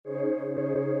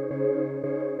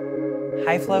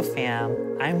Hi Flow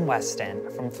fam, I'm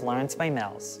Weston from Florence by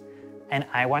Mills, and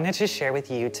I wanted to share with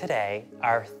you today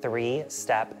our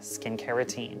 3-step skincare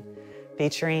routine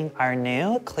featuring our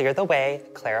new Clear the Way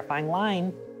clarifying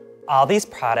line. All these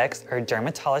products are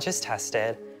dermatologist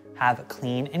tested, have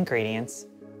clean ingredients,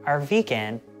 are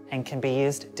vegan, and can be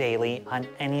used daily on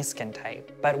any skin type,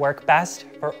 but work best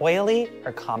for oily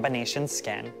or combination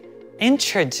skin.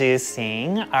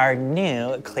 Introducing our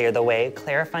new Clear the Way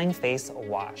clarifying face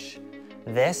wash.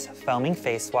 This foaming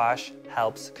face wash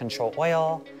helps control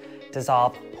oil,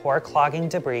 dissolve pore clogging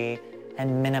debris,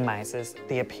 and minimizes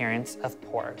the appearance of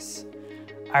pores.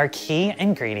 Our key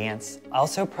ingredients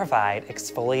also provide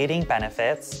exfoliating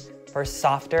benefits for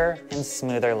softer and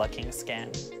smoother looking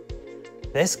skin.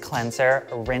 This cleanser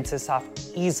rinses off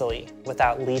easily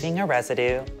without leaving a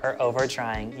residue or over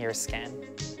drying your skin.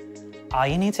 All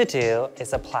you need to do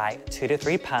is apply 2 to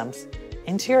 3 pumps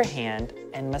into your hand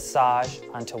and massage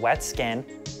onto wet skin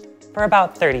for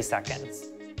about 30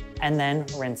 seconds, and then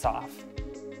rinse off.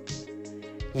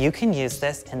 You can use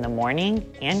this in the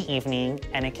morning and evening,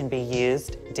 and it can be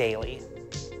used daily.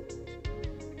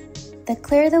 The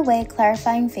Clear the Way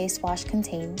clarifying face wash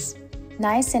contains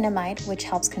niacinamide, which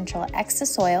helps control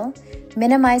excess oil,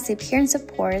 minimize the appearance of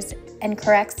pores, and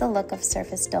corrects the look of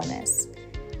surface dullness.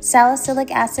 Salicylic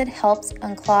acid helps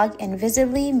unclog and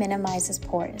visibly minimizes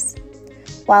pores,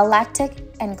 while lactic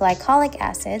and glycolic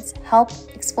acids help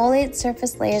exfoliate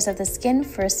surface layers of the skin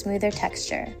for a smoother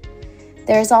texture.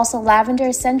 There is also lavender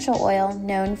essential oil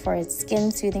known for its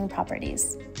skin-soothing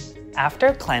properties.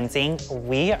 After cleansing,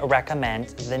 we recommend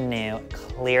the new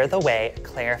Clear the Way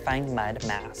clarifying mud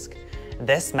mask.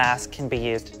 This mask can be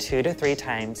used 2 to 3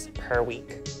 times per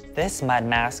week. This mud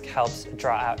mask helps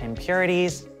draw out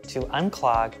impurities, to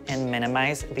unclog and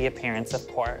minimize the appearance of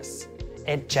pores.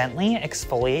 It gently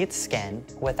exfoliates skin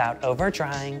without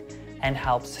over-drying and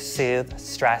helps soothe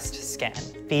stressed skin,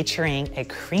 featuring a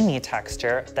creamy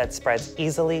texture that spreads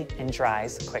easily and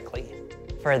dries quickly.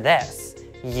 For this,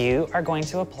 you are going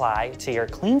to apply to your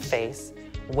clean face,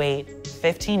 wait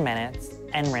 15 minutes,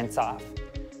 and rinse off.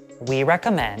 We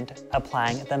recommend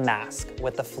applying the mask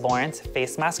with the Florence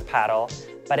face mask paddle,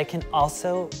 but it can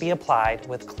also be applied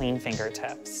with clean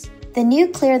fingertips. The new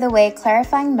Clear the Way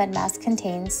clarifying mud mask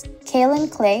contains kaolin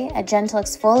clay, a gentle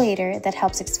exfoliator that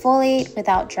helps exfoliate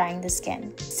without drying the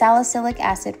skin, salicylic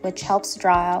acid, which helps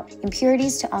draw out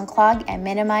impurities to unclog and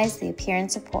minimize the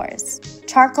appearance of pores,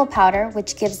 charcoal powder,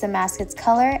 which gives the mask its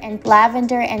color, and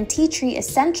lavender and tea tree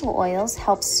essential oils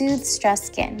help soothe stressed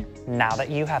skin. Now that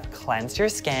you have cleansed your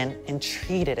skin and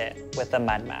treated it with the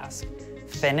mud mask,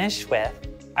 finish with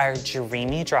our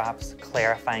Dreamy Drops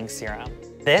clarifying serum.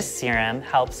 This serum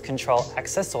helps control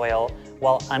excess oil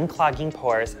while unclogging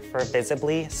pores for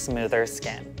visibly smoother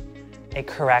skin. It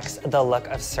corrects the look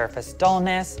of surface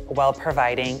dullness while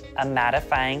providing a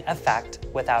mattifying effect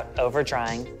without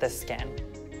over-drying the skin,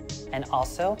 and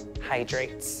also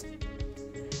hydrates.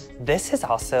 This is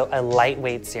also a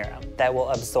lightweight serum that will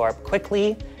absorb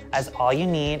quickly, as all you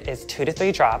need is 2 to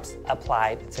 3 drops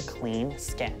applied to clean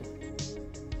skin.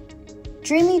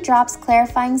 Dreamy Drops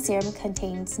clarifying serum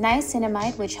contains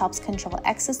niacinamide, which helps control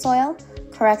excess oil,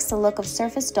 corrects the look of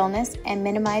surface dullness, and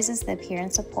minimizes the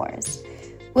appearance of pores.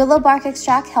 Willow bark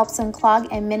extract helps unclog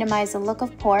and minimize the look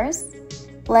of pores.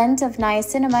 Blend of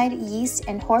niacinamide, yeast,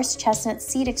 and horse chestnut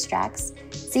seed extracts,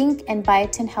 zinc, and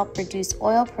biotin help reduce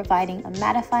oil, providing a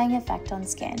mattifying effect on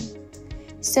skin.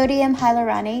 Sodium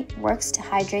hyaluronate works to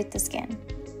hydrate the skin.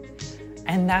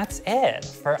 And that's it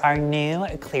for our new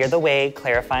Clear the Way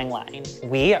clarifying line.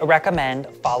 We recommend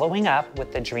following up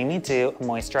with the Dreamy Dew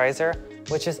moisturizer,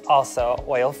 which is also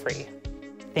oil-free.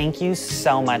 Thank you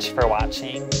so much for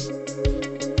watching.